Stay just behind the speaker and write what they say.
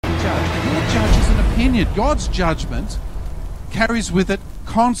a judge is an opinion. God's judgment carries with it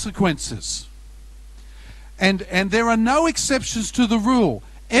consequences. And there are no exceptions to the rule.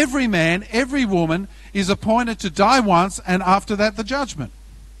 Every man, every woman is appointed to die once, and after that the judgment.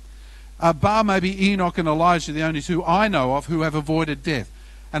 Bar maybe Enoch and Elijah, the only two I know of who have avoided death.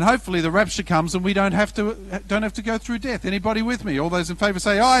 And hopefully the rapture comes and we don't have to go through death. Anybody with me? All those in favour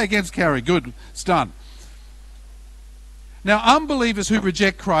say aye against carry. Good, it's done. Now, unbelievers who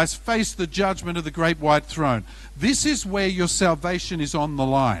reject Christ face the judgment of the great white throne. This is where your salvation is on the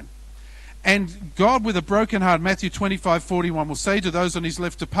line. And God, with a broken heart, Matthew 25:41, will say to those on his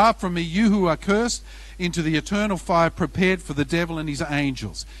left, "Depart from me, you who are cursed, into the eternal fire prepared for the devil and his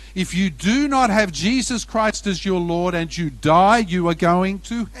angels." If you do not have Jesus Christ as your Lord and you die, you are going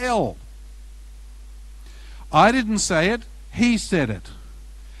to hell. I didn't say it, he said it.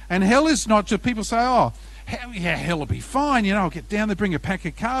 And hell is not just people say, oh, hell will be fine, I'll get down there, bring a pack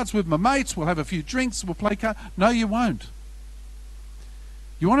of cards with my mates, we'll have a few drinks, we'll play cards. No, you won't.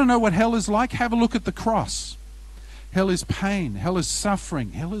 You want to know what hell is like? Have a look at the cross. Hell is pain. Hell is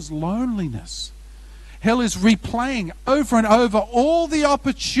suffering. Hell is loneliness. Hell is replaying over and over all the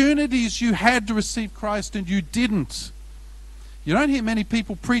opportunities you had to receive Christ and you didn't. You don't hear many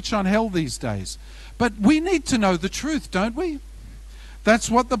people preach on hell these days. But we need to know the truth, don't we?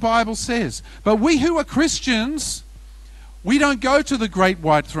 That's what the Bible says. But we who are Christians, we don't go to the great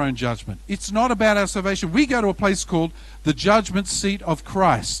white throne judgment. It's not about our salvation. We go to a place called the judgment seat of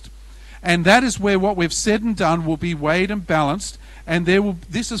Christ. And that is where what we've said and done will be weighed and balanced. And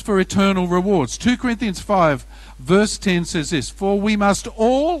this is for eternal rewards. 2 Corinthians 5 verse 10 says this, "For we must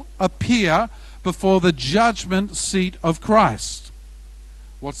all appear before the judgment seat of Christ."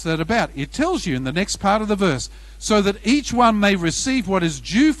 What's that about? It tells you in the next part of the verse, "So that each one may receive what is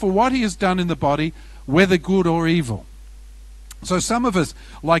due for what he has done in the body, whether good or evil." So some of us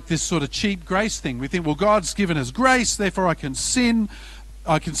like this sort of cheap grace thing. We think, well, God's given us grace, therefore I can sin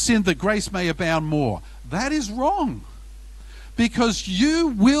that grace may abound more. That is wrong. Because you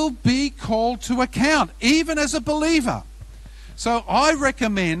will be called to account, even as a believer. So I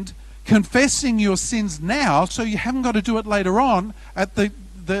recommend confessing your sins now so you haven't got to do it later on at the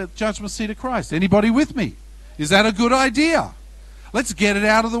judgment seat of Christ. Anybody with me? Is that a good idea? Let's get it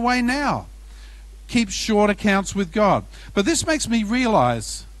out of the way now. Keep short accounts with God. But this makes me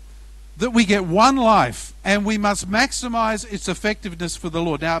realize that we get one life and we must maximize its effectiveness for the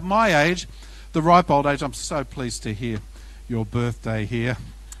Lord. Now, at my age, the ripe old age, I'm so pleased to hear your birthday here.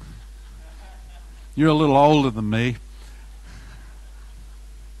 You're a little older than me.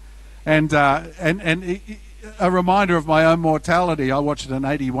 And a reminder of my own mortality. I watched an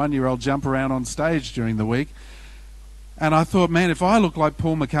 81-year-old jump around on stage during the week. And I thought, man, if I look like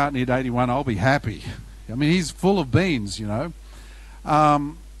Paul McCartney at 81, I'll be happy. I mean, he's full of beans,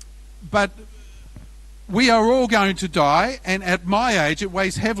 But we are all going to die, and at my age, it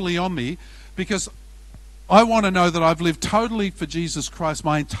weighs heavily on me because I want to know that I've lived totally for Jesus Christ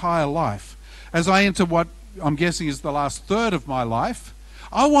my entire life. As I enter what I'm guessing is the last third of my life,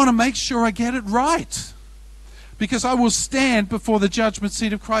 I want to make sure I get it right. Because I will stand before the judgment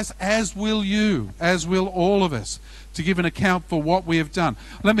seat of Christ, as will you, as will all of us, to give an account for what we have done.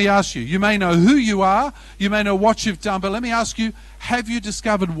 Let me ask you, you may know who you are, you may know what you've done, but let me ask you, have you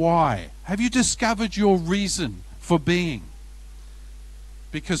discovered why? Have you discovered your reason for being?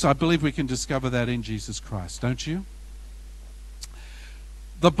 Because I believe we can discover that in Jesus Christ, don't you?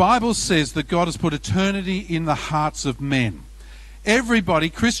 The Bible says that God has put eternity in the hearts of men. Everybody,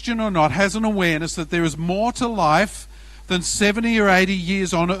 Christian or not, has an awareness that there is more to life than 70 or 80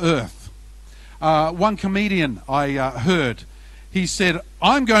 years on earth. One comedian I heard, he said,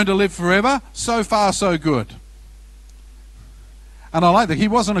 "I'm going to live forever, so far so good." And I like that. He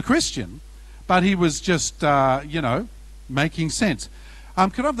wasn't a Christian, but he was just, making sense.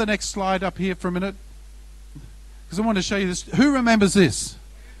 Could I have the next slide up here for a minute? Because I want to show you this. Who remembers this?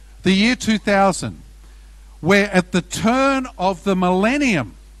 The year 2000. Where at the turn of the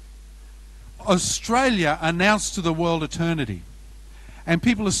millennium, Australia announced to the world eternity. And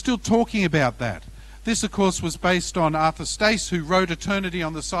people are still talking about that. This, of course, was based on Arthur Stace, who wrote Eternity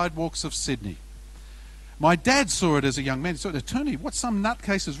on the sidewalks of Sydney. My dad saw it as a young man. He thought, eternity? What, some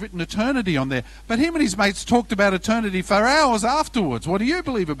nutcase has written eternity on there? But him and his mates talked about eternity for hours afterwards. What do you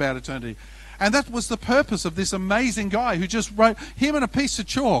believe about eternity? And that was the purpose of this amazing guy who just wrote him and a piece of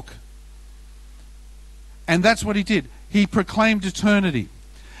chalk. And that's what he did. He proclaimed eternity.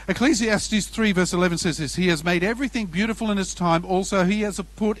 Ecclesiastes 3 verse 11 says this, "He has made everything beautiful in its time. Also he has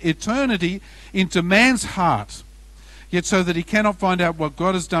put eternity into man's heart, yet so that he cannot find out what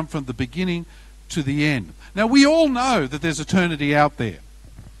God has done from the beginning to the end." Now we all know that there's eternity out there.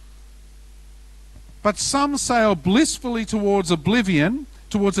 But some sail blissfully towards oblivion,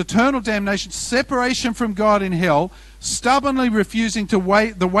 towards eternal damnation, separation from God in hell, stubbornly refusing to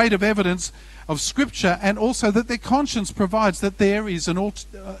weigh the weight of evidence of Scripture, and also that their conscience provides that there is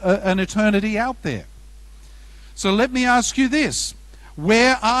an eternity out there. So let me ask you this.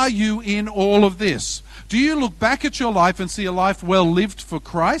 Where are you in all of this? Do you look back at your life and see a life well lived for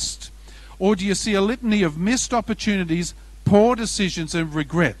Christ? Or do you see a litany of missed opportunities, poor decisions, and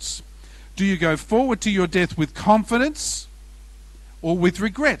regrets? Do you go forward to your death with confidence or with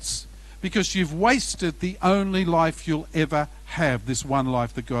regrets? Because you've wasted the only life you'll ever have, this one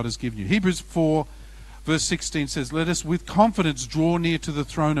life that God has given you. Hebrews 4 verse 16 says, "Let us with confidence draw near to the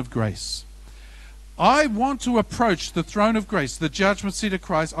throne of grace." I want to approach the throne of grace, the judgment seat of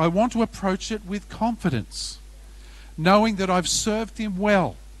Christ. I want to approach it with confidence, knowing that I've served him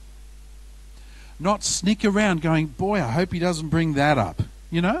well. Not sneak around going, boy, I hope he doesn't bring that up,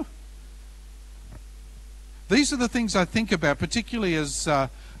 you know? These are the things I think about, particularly as I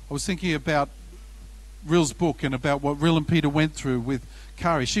was thinking about Ril's book and about what Ril and Peter went through with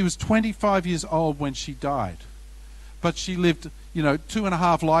Kari. She was 25 years old when she died, but she lived,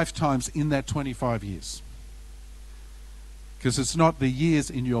 2.5 lifetimes in that 25 years. Because it's not the years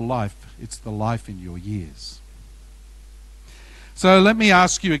in your life, it's the life in your years. So let me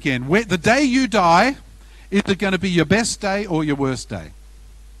ask you again, the day you die, is it going to be your best day or your worst day?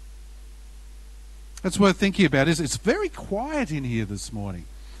 That's worth thinking about. It's very quiet in here this morning.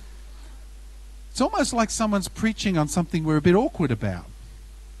 It's almost like someone's preaching on something we're a bit awkward about.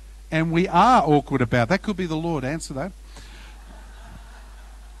 And we are awkward about. That could be the Lord. Answer that.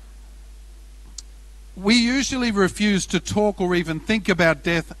 We usually refuse to talk or even think about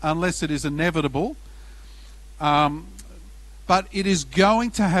death unless it is inevitable. But it is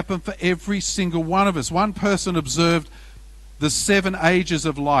going to happen for every single one of us. One person observed the 7 ages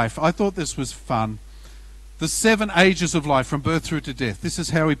of life. I thought this was fun. The 7 ages of life from birth through to death. This is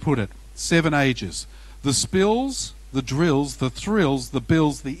how he put it. 7 ages. The spills, the drills, the thrills, the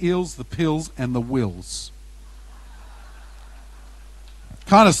bills, the ills, the pills, and the wills.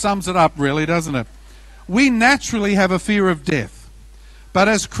 Kind of sums it up, really, doesn't it? We naturally have a fear of death. But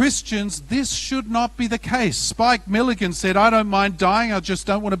as Christians, this should not be the case. Spike Milligan said, "I don't mind dying, I just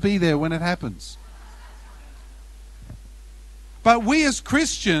don't want to be there when it happens." But we as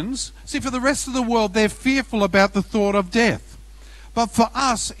Christians, see, for the rest of the world, they're fearful about the thought of death. But for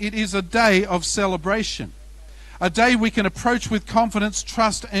us, it is a day of celebration. A day we can approach with confidence,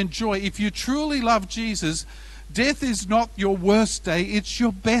 trust, and joy. If you truly love Jesus, death is not your worst day, it's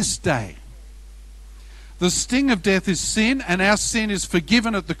your best day. The sting of death is sin, and our sin is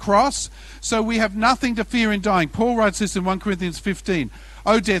forgiven at the cross, so we have nothing to fear in dying. Paul writes this in 1 Corinthians 15.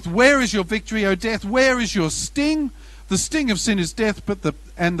 "O death, where is your victory? O death, where is your sting? The sting of sin is death,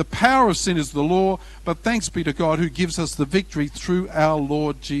 and the power of sin is the law. But thanks be to God who gives us the victory through our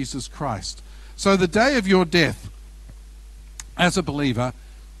Lord Jesus Christ." So the day of your death, as a believer,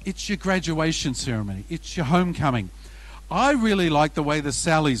 it's your graduation ceremony. It's your homecoming. I really like the way the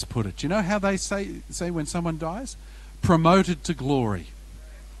Sallys put it. Do you know how they say when someone dies? Promoted to glory.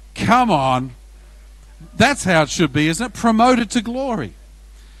 Come on. That's how it should be, isn't it? Promoted to glory.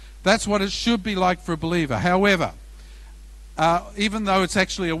 That's what it should be like for a believer. However, even though it's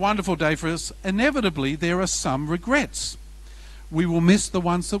actually a wonderful day for us, inevitably there are some regrets. We will miss the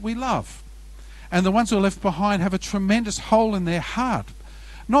ones that we love. And the ones who are left behind have a tremendous hole in their heart.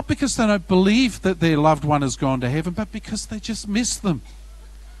 Not because they don't believe that their loved one has gone to heaven, but because they just miss them.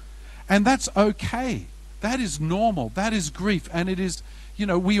 And that's okay. That is normal. That is grief. And it is,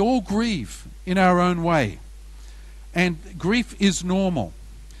 we all grieve in our own way. And grief is normal.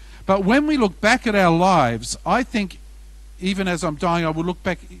 But when we look back at our lives, I think, even as I'm dying, I will look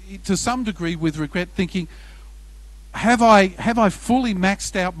back to some degree with regret, thinking, have I fully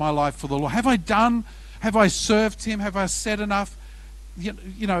maxed out my life for the Lord? Have I served him? Have I said enough?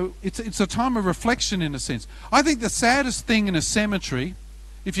 It's a time of reflection in a sense. I think the saddest thing in a cemetery,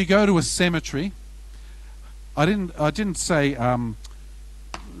 if you go to a cemetery, I didn't say,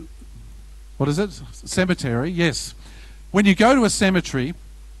 what is it? Cemetery, yes. When you go to a cemetery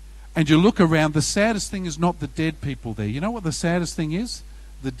and you look around, the saddest thing is not the dead people there. You know what the saddest thing is?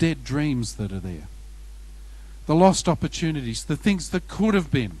 The dead dreams that are there. The lost opportunities, the things that could have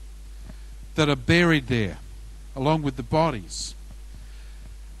been, that are buried there, along with the bodies.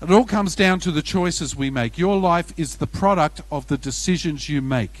 It all comes down to the choices we make. Your life is the product of the decisions you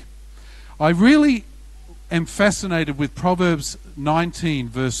make. I really am fascinated with Proverbs 19,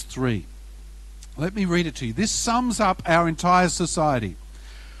 verse 3. Let me read it to you. This sums up our entire society.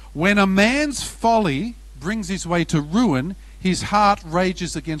 "When a man's folly brings his way to ruin, his heart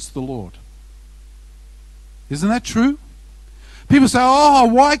rages against the Lord." Isn't that true? People say, oh,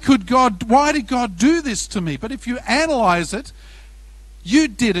 why did God do this to me? But if you analyze it, you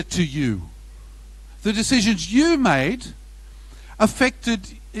did it to you. The decisions you made affected,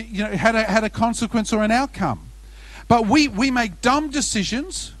 had a consequence or an outcome. But we make dumb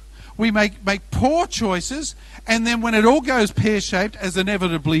decisions, we make poor choices, and then when it all goes pear-shaped, as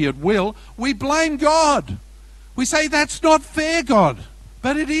inevitably it will, we blame God. We say, that's not fair, God.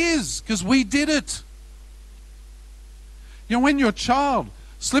 But it is, because we did it. When your child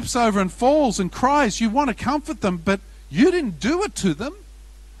slips over and falls and cries, you want to comfort them, but you didn't do it to them.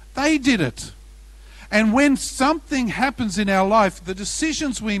 They did it. And when something happens in our life, the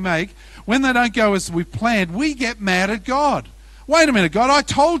decisions we make, when they don't go as we planned, we get mad at God. Wait a minute, God, I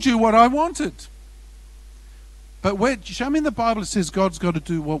told you what I wanted. But show me in the Bible it says God's got to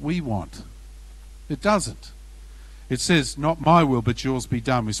do what we want. It doesn't. It says, not my will, but yours be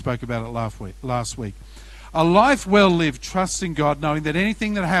done. We spoke about it last week. A life well lived, trusting God, knowing that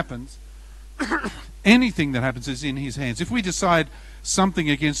anything that happens is in his hands. If we decide something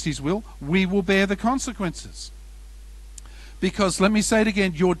against his will, we will bear the consequences. Because, let me say it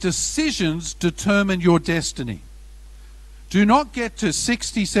again, your decisions determine your destiny. Do not get to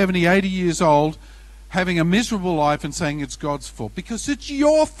 60, 70, 80 years old having a miserable life and saying it's God's fault. Because it's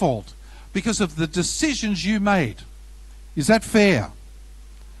your fault. Because of the decisions you made. Is that fair?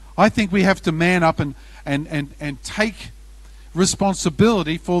 I think we have to man up and take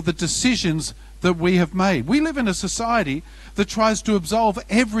responsibility for the decisions that we have made. We live in a society that tries to absolve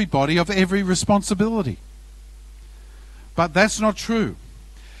everybody of every responsibility. But that's not true.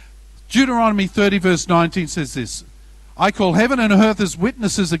 Deuteronomy 30 verse 19 says this, I call heaven and earth as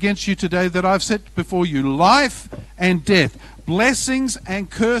witnesses against you today that I've set before you life and death, blessings and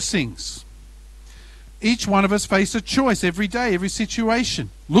cursings. Each one of us face a choice every day, every situation.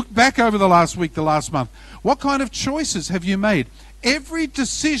 Look back over the last week, the last month. What kind of choices have you made? Every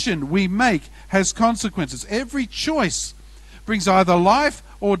decision we make has consequences. Every choice brings either life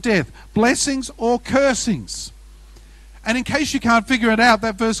or death, blessings or cursings. And in case you can't figure it out,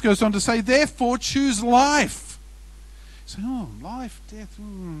 that verse goes on to say, therefore choose life. You say, oh, life, death,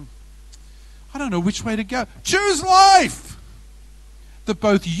 I don't know which way to go. Choose life! That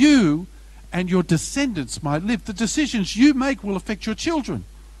both you and your descendants might live. The decisions you make will affect your children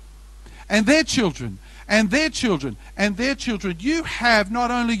and their children and their children and their children. You have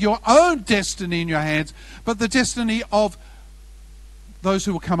not only your own destiny in your hands, but the destiny of those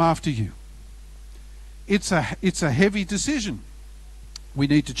who will come after you. It's a heavy decision. We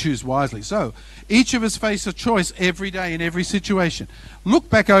need to choose wisely. So, each of us face a choice every day in every situation. Look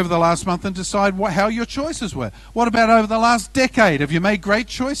back over the last month and decide how your choices were. What about over the last decade? Have you made great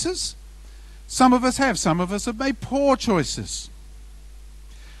choices? Some of us have. Some of us have made poor choices.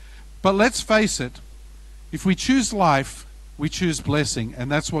 But let's face it, if we choose life, we choose blessing, and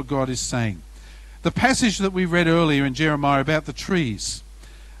that's what God is saying. The passage that we read earlier in Jeremiah about the trees,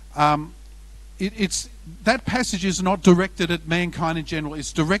 that passage is not directed at mankind in general.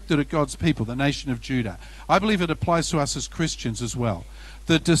 It's directed at God's people, the nation of Judah. I believe it applies to us as Christians as well.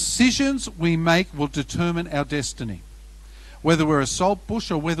 The decisions we make will determine our destiny, whether we're a salt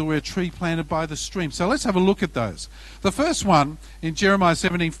bush or whether we're a tree planted by the stream. So let's have a look at those. The first one in Jeremiah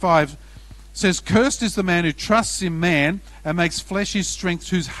 17:5 says, cursed is the man who trusts in man and makes flesh his strength,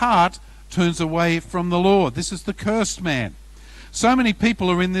 whose heart turns away from the Lord. This is the cursed man. So many people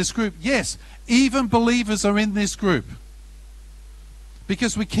are in this group. Yes, even believers are in this group.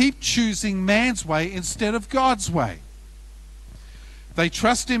 Because we keep choosing man's way instead of God's way. They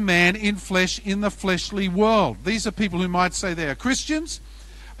trust in man, in flesh, in the fleshly world. These are people who might say they are Christians,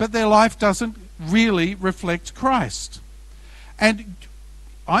 but their life doesn't really reflect Christ. And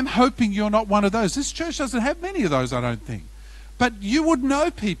I'm hoping you're not one of those. This church doesn't have many of those, I don't think. But you would know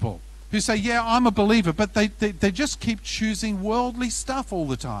people who say, yeah, I'm a believer, but they just keep choosing worldly stuff all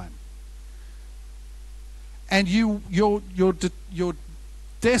the time. And your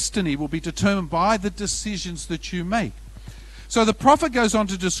destiny will be determined by the decisions that you make. So the prophet goes on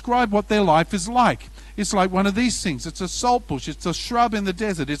to describe what their life is like. It's like one of these things. It's a salt bush. It's a shrub in the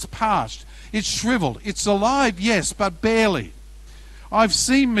desert. It's parched. It's shriveled. It's alive, yes, but barely. I've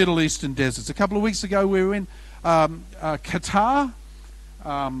seen Middle Eastern deserts. A couple of weeks ago we were in Qatar,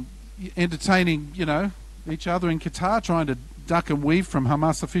 entertaining, each other in Qatar, trying to duck and weave from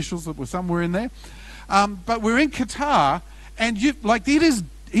Hamas officials that were somewhere in there. But we're in Qatar, and it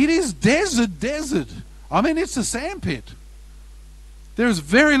is desert. I mean, it's a sandpit. There is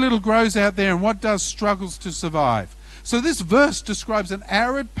very little grows out there, and what does struggles to survive. So this verse describes an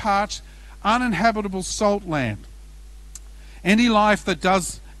arid, parched, uninhabitable salt land. Any life that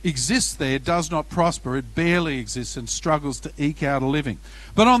does exists there does not prosper. It barely exists and struggles to eke out a living.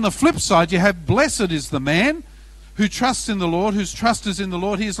 But on the flip side, you have blessed is the man who trusts in the Lord, whose trust is in the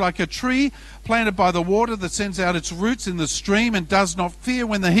Lord. He is like a tree planted by the water that sends out its roots in the stream and does not fear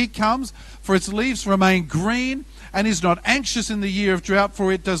when the heat comes, for its leaves remain green, and is not anxious in the year of drought,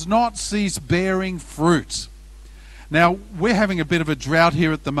 for it does not cease bearing fruit. Now, we're having a bit of a drought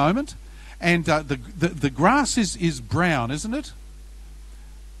here at the moment, and the grass is brown, isn't it?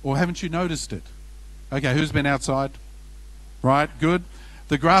 Or haven't you noticed it? Okay, who's been outside? Right, good.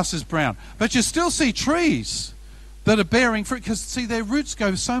 The grass is brown. But you still see trees that are bearing fruit, because, see, their roots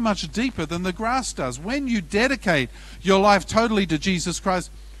go so much deeper than the grass does. When you dedicate your life totally to Jesus Christ,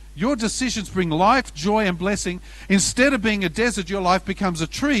 your decisions bring life, joy, and blessing. Instead of being a desert, your life becomes a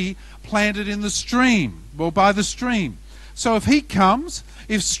tree planted in the stream, or by the stream. So if heat comes,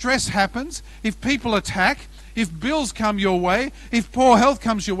 if stress happens, if people attack, if bills come your way, if poor health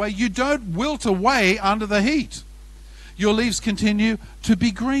comes your way, you don't wilt away under the heat. Your leaves continue to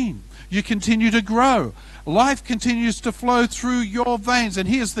be green. You continue to grow. Life continues to flow through your veins. And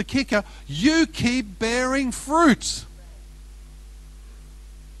here's the kicker: you keep bearing fruit.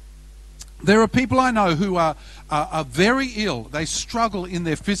 There are people I know who are very ill. They struggle in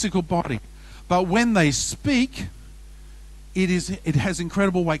their physical body. But when they speak, it has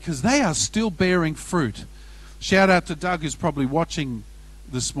incredible weight, because they are still bearing fruit. Shout out to Doug, who's probably watching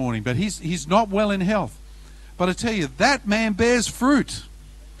this morning, but he's not well in health. But I tell you, that man bears fruit.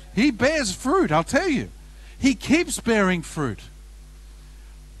 He bears fruit, I'll tell you. He keeps bearing fruit.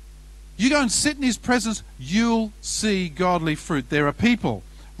 You go and sit in his presence, you'll see godly fruit. There are people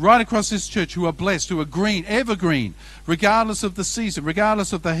right across this church who are blessed, who are green, evergreen, regardless of the season,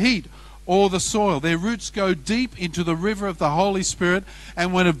 regardless of the heat or the soil. Their roots go deep into the river of the Holy Spirit,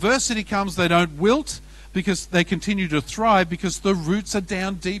 and when adversity comes, they don't wilt, because they continue to thrive, because the roots are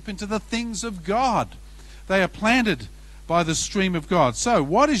down deep into the things of God. They are planted by the stream of God. So,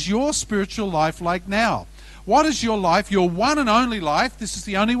 what is your spiritual life like now? What is your life, your one and only life? This is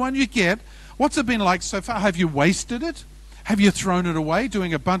the only one you get. What's it been like so far? Have you wasted it? Have you thrown it away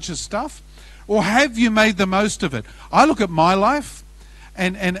doing a bunch of stuff? Or have you made the most of it? I look at my life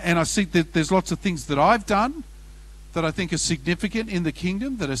and I see that there's lots of things that I've done that I think are significant in the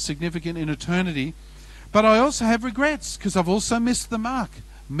kingdom, that are significant in eternity. But I also have regrets, because I've also missed the mark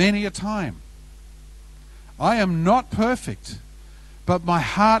many a time. I am not perfect, but my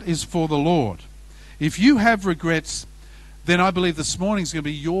heart is for the Lord. If you have regrets, then I believe this morning is going to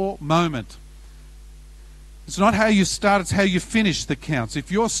be your moment. It's not how you start, it's how you finish that counts.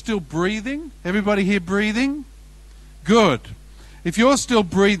 If you're still breathing, everybody here breathing? Good. If you're still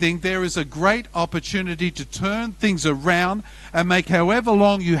breathing, there is a great opportunity to turn things around and make however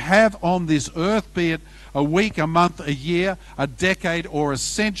long you have on this earth, be it a week, a month, a year, a decade, or a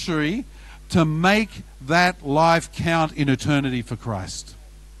century, to make that life count in eternity for Christ.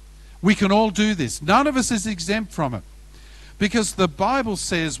 We can all do this. None of us is exempt from it, because the Bible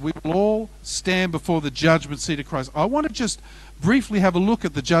says we will all stand before the judgment seat of Christ. I want to just briefly have a look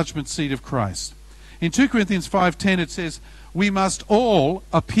at the judgment seat of Christ. In 2 Corinthians 5:10 it says, we must all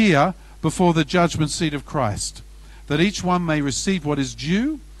appear before the judgment seat of Christ, that each one may receive what is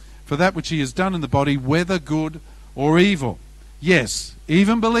due for that which he has done in the body, whether good or evil. Yes,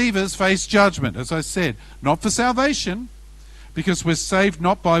 even believers face judgment, as I said, not for salvation, because we're saved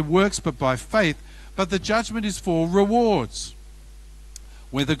not by works but by faith, but the judgment is for rewards,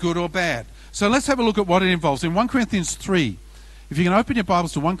 whether good or bad. So let's have a look at what it involves. In 1 Corinthians 3, if you can open your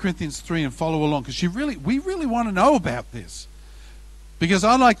Bibles to 1 Corinthians 3 and follow along, because we really want to know about this. Because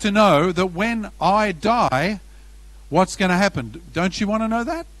I'd like to know that when I die, what's going to happen. Don't you want to know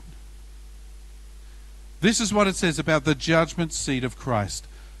that? This is what it says about the judgment seat of Christ.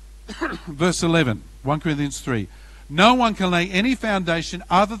 Verse 11, 1 Corinthians 3. No one can lay any foundation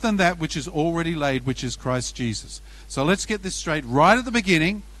other than that which is already laid, which is Christ Jesus. So let's get this straight right at the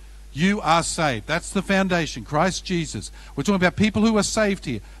beginning. You are saved. That's the foundation, Christ Jesus. We're talking about people who are saved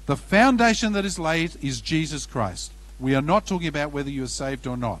here. The foundation that is laid is Jesus Christ. We are not talking about whether you are saved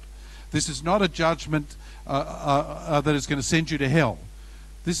or not. This is not a judgment that is going to send you to hell.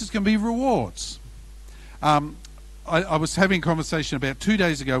 This is going to be rewards. I was having a conversation about 2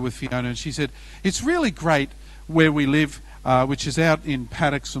 days ago with Fiona, and she said, it's really great where we live, which is out in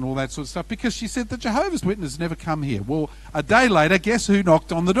paddocks and all that sort of stuff, because she said the Jehovah's Witnesses never come here. Well, a day later, guess who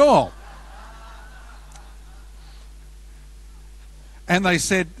knocked on the door? And they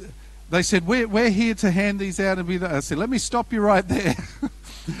said, we're here to hand these out and be there. I said, let me stop you right there.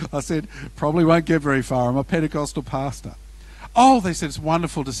 I said, probably won't get very far. I'm a Pentecostal pastor. Oh, they said, it's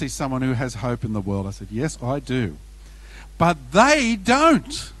wonderful to see someone who has hope in the world. I said, yes, I do. But they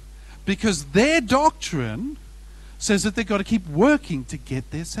don't, because their doctrine says that they've got to keep working to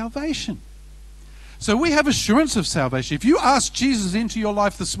get their salvation. So we have assurance of salvation. If you ask Jesus into your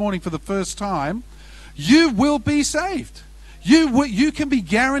life this morning for the first time, you will be saved. You can be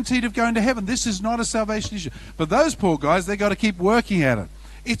guaranteed of going to heaven. This is not a salvation issue. But those poor guys, they've got to keep working at it.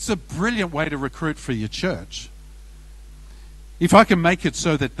 It's a brilliant way to recruit for your church. If I can make it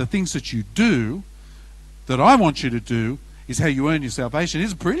so that the things that you do, that I want you to do, is how you earn your salvation,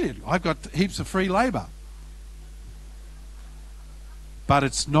 it's brilliant. I've got heaps of free labor. But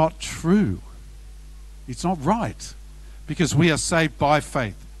it's not true. It's not right. Because we are saved by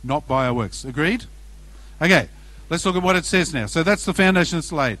faith, not by our works. Agreed? Okay, let's look at what it says now. So that's the foundation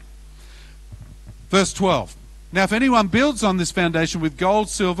that's laid. Verse 12. Now if anyone builds on this foundation with gold,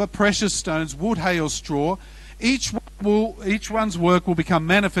 silver, precious stones, wood, hay, or straw, each one's work will become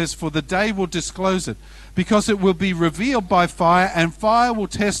manifest, for the day will disclose it, because it will be revealed by fire, and fire will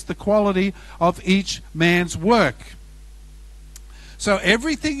test the quality of each man's work. So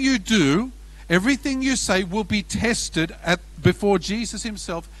everything you do, everything you say will be tested before Jesus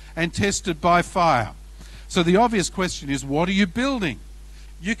himself and tested by fire. So the obvious question is, what are you building?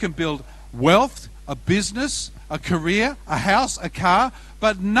 You can build wealth, a business, a career, a house, a car,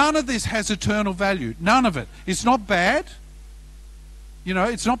 but none of this has eternal value. None of it. It's not bad. You know,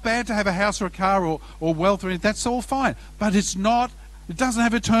 it's not bad to have a house or a car or wealth or anything. That's all fine. But it doesn't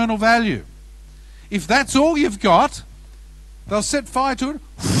have eternal value. If that's all you've got, they'll set fire to it.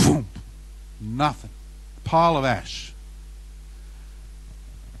 Whoom, nothing. Pile of ash.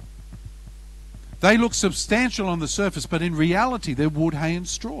 They look substantial on the surface, but in reality, they're wood, hay, and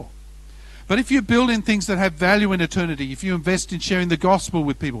straw. But if you build in things that have value in eternity, if you invest in sharing the gospel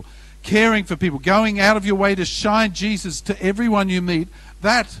with people, caring for people, going out of your way to shine Jesus to everyone you meet,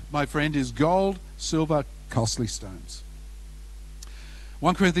 that, my friend, is gold, silver, costly stones.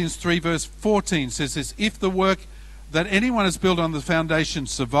 1 Corinthians 3 verse 14 says this, if the work that anyone has built on the foundation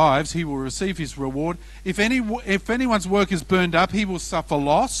survives, he will receive his reward. If anyone's work is burned up, he will suffer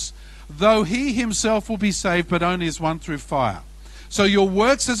loss, though he himself will be saved, but only as one through fire. So your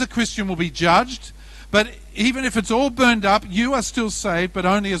works as a Christian will be judged, but even if it's all burned up, you are still saved, but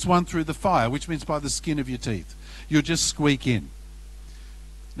only as one through the fire, which means by the skin of your teeth. You'll just squeak in.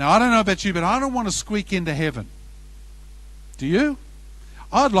 Now, I don't know about you, but I don't want to squeak into heaven. Do you?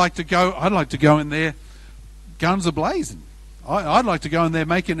 I'd like to go in there guns a-blazing. I'd like to go in there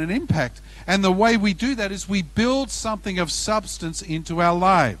making an impact. And the way we do that is we build something of substance into our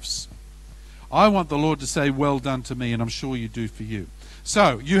lives. I want the Lord to say, well done to me, and I'm sure you do for you.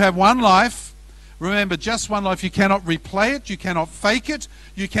 So, you have one life. Remember, just one life. You cannot replay it. You cannot fake it.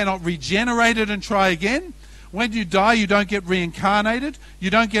 You cannot regenerate it and try again. When you die, you don't get reincarnated. You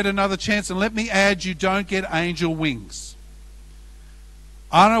don't get another chance. And let me add, you don't get angel wings.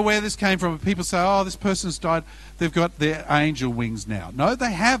 I don't know where this came from. People say, oh, this person's died. They've got their angel wings now. No,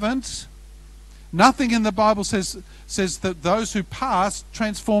 they haven't. Nothing in the Bible says that those who pass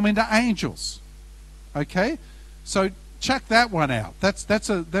transform into angels. Okay? So check that one out. That's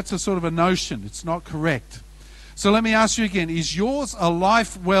a sort of a notion. It's not correct. So let me ask you again, is yours a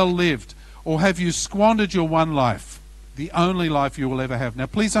life well lived, or have you squandered your one life, the only life you will ever have? Now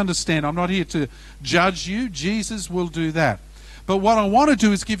please understand, I'm not here to judge you. Jesus will do that. But what I want to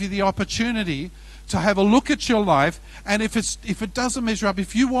do is give you the opportunity to have a look at your life, and if it doesn't measure up,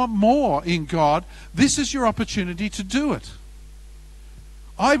 if you want more in God, this is your opportunity to do it.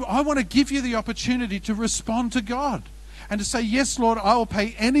 I want to give you the opportunity to respond to God and to say, yes, Lord, I will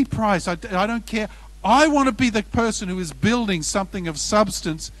pay any price. I don't care. I want to be the person who is building something of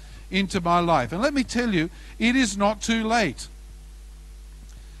substance into my life. And let me tell you, it is not too late.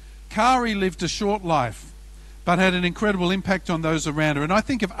 Kari lived a short life, but had an incredible impact on those around her. And I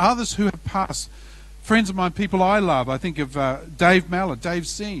think of others who have passed, friends of mine, people I love. I think of Dave Mallett, Dave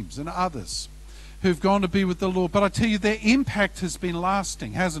Seams, and others who've gone to be with the Lord. But I tell you, their impact has been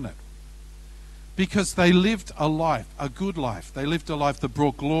lasting, hasn't it? Because they lived a life, a good life. They lived a life that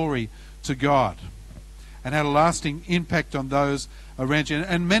brought glory to God and had a lasting impact on those around you.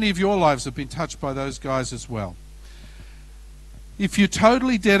 And many of your lives have been touched by those guys as well. If you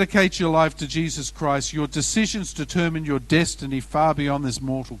totally dedicate your life to Jesus Christ, your decisions determine your destiny far beyond this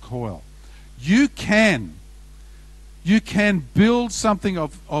mortal coil. You can build something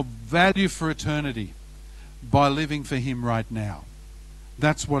of value for eternity by living for Him right now.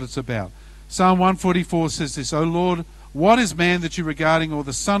 That's what it's about. Psalm 144 says this, O Lord, what is man that you regarding, or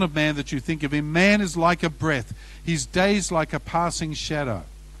the son of man that you think of him? Man is like a breath, his days like a passing shadow.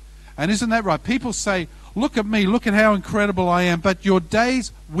 And isn't that right? People say, look at me, look at how incredible I am, but your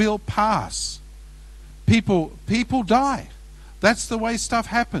days will pass. People die. That's the way stuff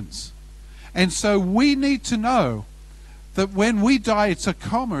happens. And so we need to know that when we die, it's a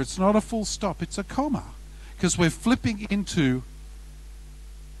comma. It's not a full stop. It's a comma. Because we're flipping into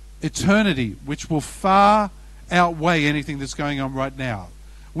eternity, which will far outweigh anything that's going on right now.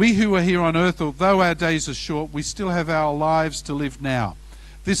 We who are here on earth, although our days are short, we still have our lives to live now.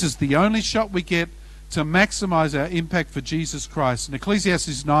 This is the only shot we get to maximize our impact for Jesus Christ. And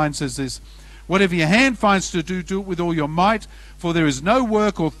Ecclesiastes 9 says this: whatever your hand finds to do, do it with all your might, for there is no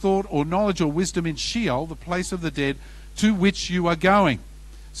work or thought or knowledge or wisdom in Sheol, the place of the dead, to which you are going.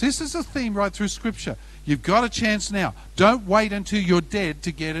 So this is a theme right through Scripture. You've got a chance now. Don't wait until you're dead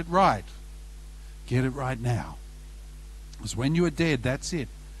to get it right. Get it right now. Because when you are dead, that's it.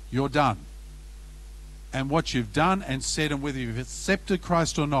 You're done. And what you've done and said, and whether you've accepted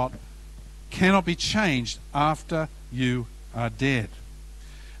Christ or not, cannot be changed after you are dead.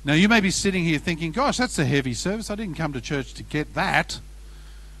 Now, you may be sitting here thinking, gosh, that's a heavy service. I didn't come to church to get that.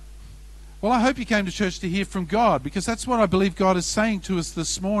 Well, I hope you came to church to hear from God, because that's what I believe God is saying to us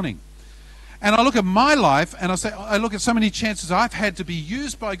this morning. And I look at my life and I look at so many chances I've had to be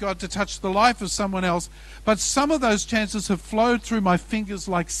used by God to touch the life of someone else, but some of those chances have flowed through my fingers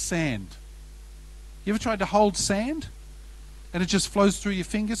like sand. You ever tried to hold sand and it just flows through your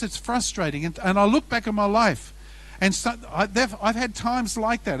fingers? It's frustrating. And I look back at my life, and so I've had times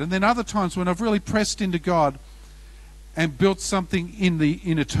like that, and then other times when I've really pressed into God and built something in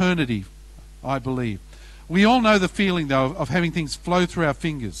eternity, I believe. We all know the feeling, though, of having things flow through our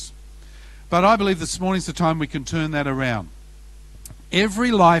fingers. But I believe this morning's the time we can turn that around.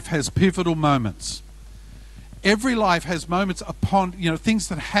 Every life has pivotal moments. Every life has moments upon, things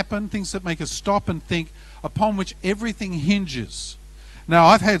that happen, things that make us stop and think, upon which everything hinges. Now,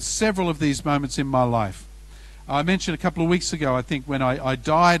 I've had several of these moments in my life. I mentioned a couple of weeks ago, I think, when I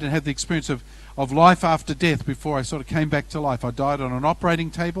died and had the experience of life after death before I sort of came back to life. I died on an operating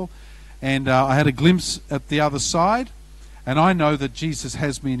table, and I had a glimpse at the other side, and I know that Jesus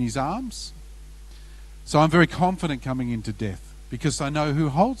has me in his arms. So I'm very confident coming into death because I know who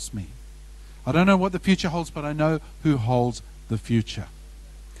holds me. I don't know what the future holds, but I know who holds the future.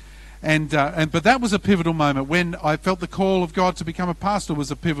 But that was a pivotal moment. When I felt the call of God to become a pastor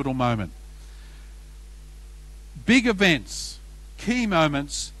was a pivotal moment. Big events, key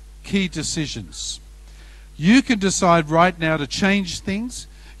moments, key decisions. You can decide right now to change things.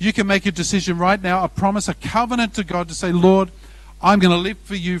 You can make a decision right now, a promise, a covenant to God to say, Lord, I'm going to live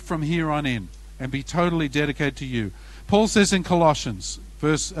for you from here on in and be totally dedicated to you. Paul says in Colossians,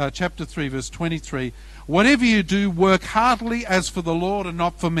 chapter 3, verse 23, whatever you do, work heartily as for the Lord and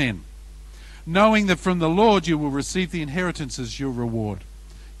not for men, knowing that from the Lord you will receive the inheritance as your reward.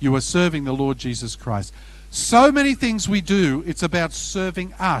 You are serving the Lord Jesus Christ. So many things we do, it's about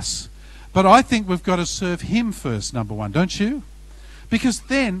serving us. But I think we've got to serve him first, number one, don't you? Because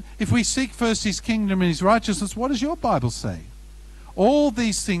then, if we seek first his kingdom and his righteousness, what does your Bible say? All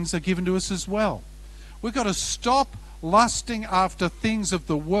these things are given to us as well. We've got to stop lusting after things of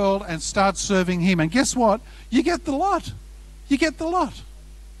the world and start serving him. And guess what? You get the lot. You get the lot.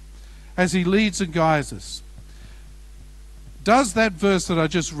 As he leads and guides us. Does that verse that I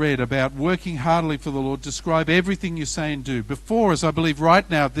just read about working heartily for the Lord describe everything you say and do? Before us, I believe right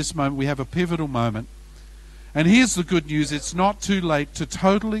now at this moment, we have a pivotal moment. And here's the good news. It's not too late to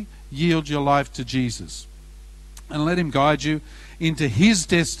totally yield your life to Jesus and let him guide you into his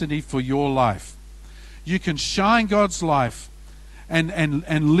destiny for your life. You can shine God's life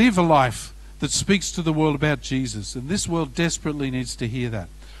and live a life that speaks to the world about Jesus. And this world desperately needs to hear that.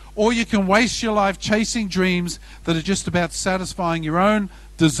 Or you can waste your life chasing dreams that are just about satisfying your own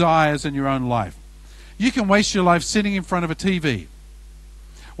desires and your own life. You can waste your life sitting in front of a TV.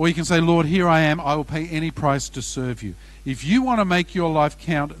 Or you can say, Lord, here I am. I will pay any price to serve you. If you want to make your life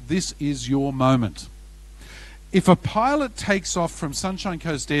count, this is your moment. If a pilot takes off from Sunshine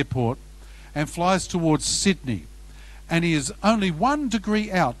Coast Airport and flies towards Sydney, and he is only 1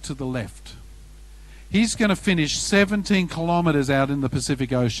 degree out to the left, he's going to finish 17 kilometers out in the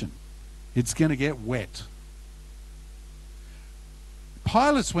Pacific Ocean. It's going to get wet.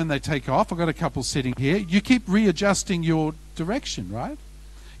 Pilots, when they take off, I've got a couple sitting here, you keep readjusting your direction, right?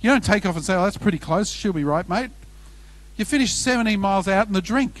 You don't take off and say, oh, that's pretty close, she'll be right, mate. You finish 17 miles out in the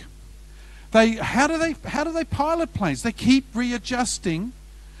drink. How do they pilot planes? They keep readjusting.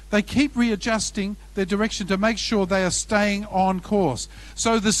 They keep readjusting their direction to make sure they are staying on course.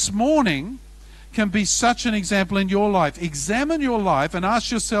 So this morning can be such an example in your life. Examine your life and ask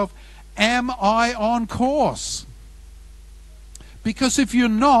yourself, am I on course? Because if you're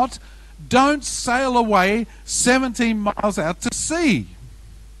not, don't sail away 17 miles out to sea.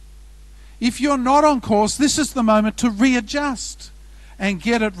 If you're not on course, this is the moment to readjust and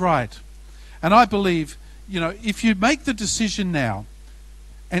get it right. And I believe, if you make the decision now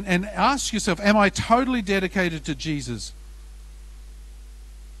and ask yourself, am I totally dedicated to Jesus?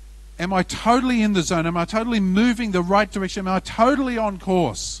 Am I totally in the zone? Am I totally moving the right direction? Am I totally on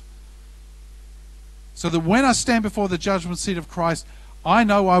course? So that when I stand before the judgment seat of Christ, I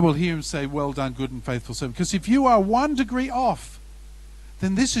know I will hear him say, well done, good and faithful servant. Because if you are 1 degree off,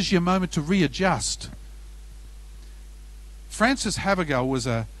 then this is your moment to readjust. Frances Havergal was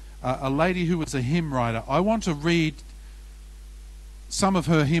a lady who was a hymn writer. I want to read some of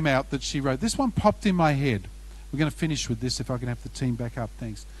her hymn out that she wrote. This one popped in my head. We're going to finish with this if I can have the team back up.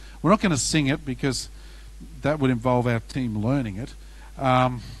 Thanks. We're not going to sing it because that would involve our team learning it.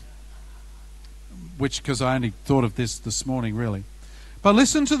 Because I only thought of this morning, really. But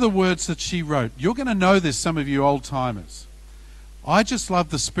listen to the words that she wrote. You're going to know this, some of you old-timers. I just love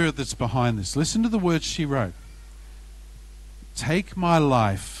the spirit that's behind this. Listen to the words she wrote. Take my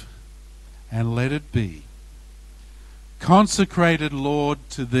life and let it be consecrated, Lord,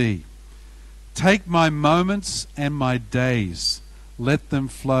 to thee. Take my moments and my days. Let them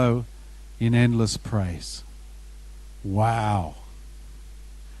flow in endless praise. Wow.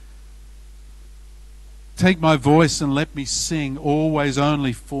 Take my voice and let me sing, always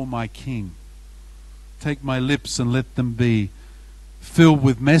only for my King. Take my lips and let them be filled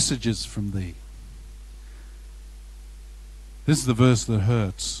with messages from thee. This is the verse that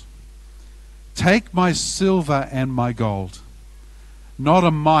hurts. Take my silver and my gold. Not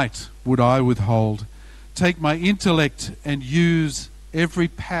a mite would I withhold. Take my intellect and use every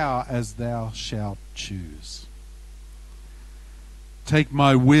power as thou shalt choose. Take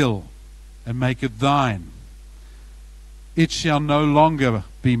my will and make it thine. It shall no longer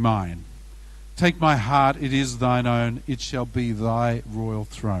be mine. Take my heart, it is thine own. It shall be thy royal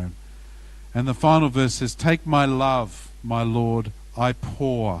throne. And the final verse says, take my love, my Lord, I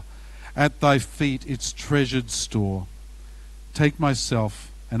pour at thy feet its treasured store. Take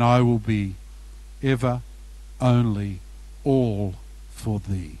myself, and I will be ever, only, all for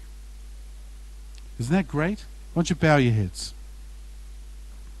thee. Isn't that great? Why don't you bow your heads?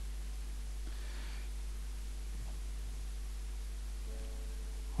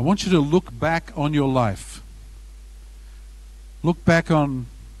 I want you to look back on your life. Look back on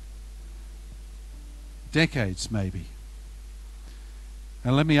decades, maybe.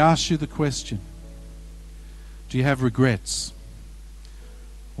 And let me ask you the question. Do you have regrets?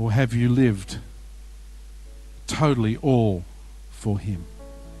 Or have you lived totally all for him?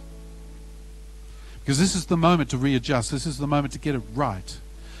 Because this is the moment to readjust. This is the moment to get it right.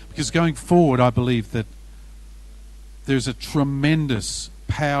 Because going forward, I believe that there's a tremendous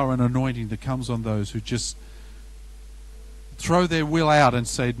power and anointing that comes on those who just throw their will out and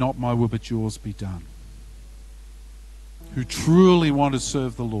say, not my will but yours be done. Who truly want to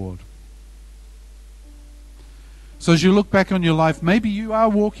serve the Lord. So as you look back on your life, maybe you are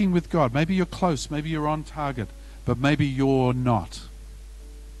walking with God. Maybe you're close. Maybe you're on target. But maybe you're not.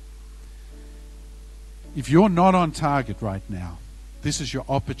 If you're not on target right now, this is your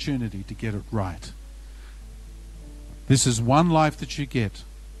opportunity to get it right. This is one life that you get.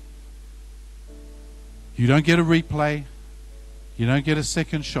 You don't get a replay. You don't get a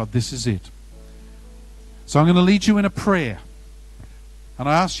second shot. This is it. So I'm going to lead you in a prayer. And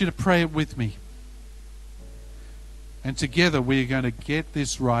I ask you to pray it with me. And together we are going to get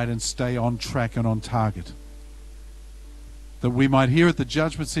this right and stay on track and on target. That we might hear at the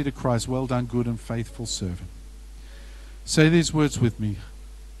judgment seat of Christ, well done, good and faithful servant. Say these words with me.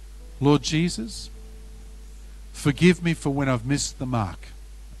 Lord Jesus, forgive me for when I've missed the mark.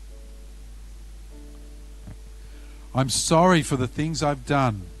 I'm sorry for the things I've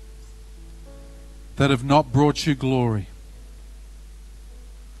done that have not brought you glory.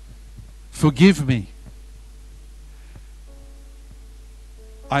 Forgive me.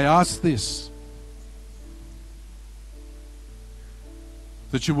 I ask this,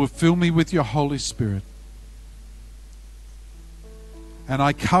 that you will fill me with your Holy Spirit. And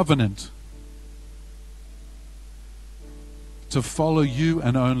I covenant to follow you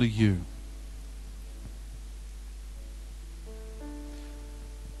and only you.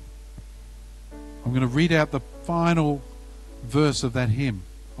 I'm going to read out the final verse of that hymn.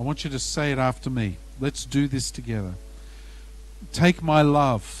 I want you to say it after me. Let's do this together. Take my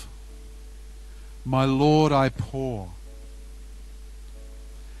love, my Lord, I pour.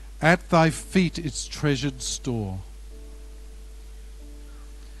 At thy feet its treasured store.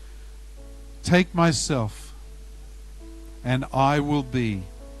 Take myself, and I will be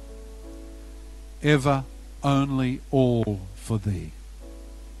ever only all for thee.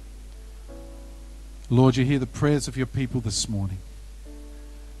 Lord, you hear the prayers of your people this morning.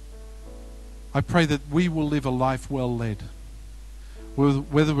 I pray that we will live a life well led.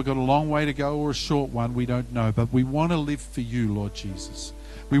 Whether we've got a long way to go or a short one, we don't know. But we want to live for you, Lord Jesus.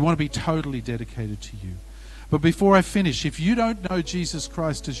 We want to be totally dedicated to you. But before I finish, if you don't know Jesus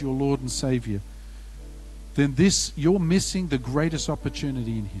Christ as your Lord and Savior, then you're missing the greatest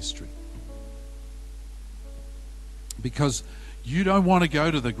opportunity in history. Because you don't want to go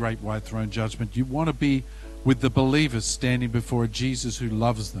to the great white throne judgment. You want to be with the believers standing before a Jesus who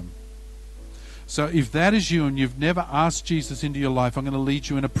loves them. So if that is you and you've never asked Jesus into your life, I'm going to lead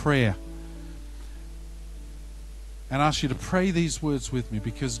you in a prayer and ask you to pray these words with me,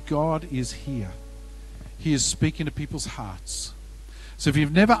 because God is here. He is speaking to people's hearts. So if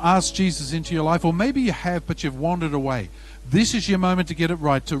you've never asked Jesus into your life, or maybe you have but you've wandered away, this is your moment to get it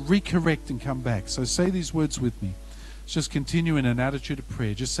right, to recorrect and come back. So say these words with me. Just continue in an attitude of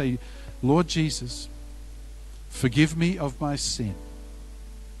prayer. Just say, Lord Jesus, forgive me of my sin.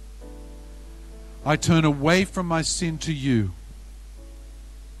 I turn away from my sin to you.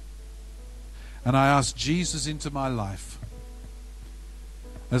 And I ask Jesus into my life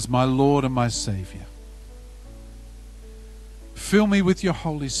as my Lord and my Savior. Fill me with your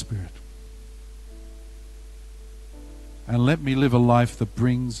Holy Spirit. And let me live a life that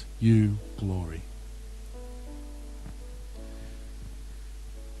brings you glory.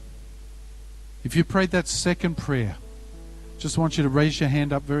 If you prayed that second prayer, just want you to raise your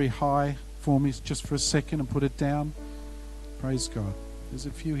hand up very high for me just for a second and put it down. Praise God. There's a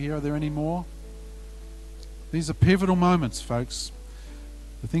few here. Are there any more? These are pivotal moments, folks.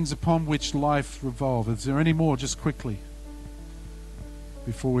 The things upon which life revolves. Is there any more? Just quickly.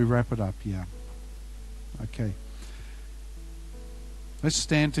 Before we wrap it up. Yeah. Okay. Let's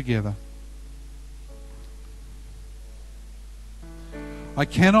stand together. I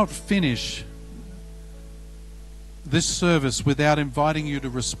cannot finish this service without inviting you to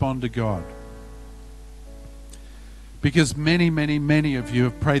respond to God. Because many, many, many of you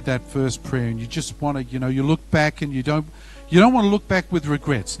have prayed that first prayer and you just want to, you look back and you don't want to look back with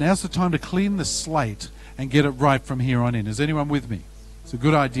regrets. Now's the time to clean the slate and get it right from here on in. Is anyone with me? It's a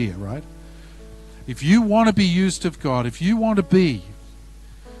good idea, right? If you want to be used of God, if you want to be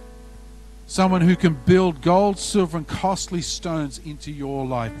someone who can build gold, silver, and costly stones into your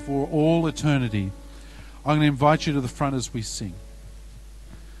life for all eternity, I'm going to invite you to the front as we sing.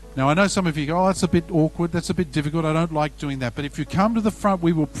 Now, I know some of you go, that's a bit awkward, that's a bit difficult, I don't like doing that. But if you come to the front,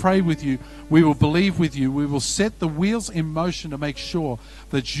 we will pray with you, we will believe with you, we will set the wheels in motion to make sure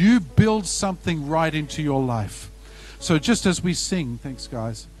that you build something right into your life. So just as we sing, thanks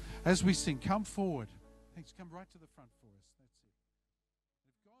guys, as we sing, come forward. Thanks, come right to the front.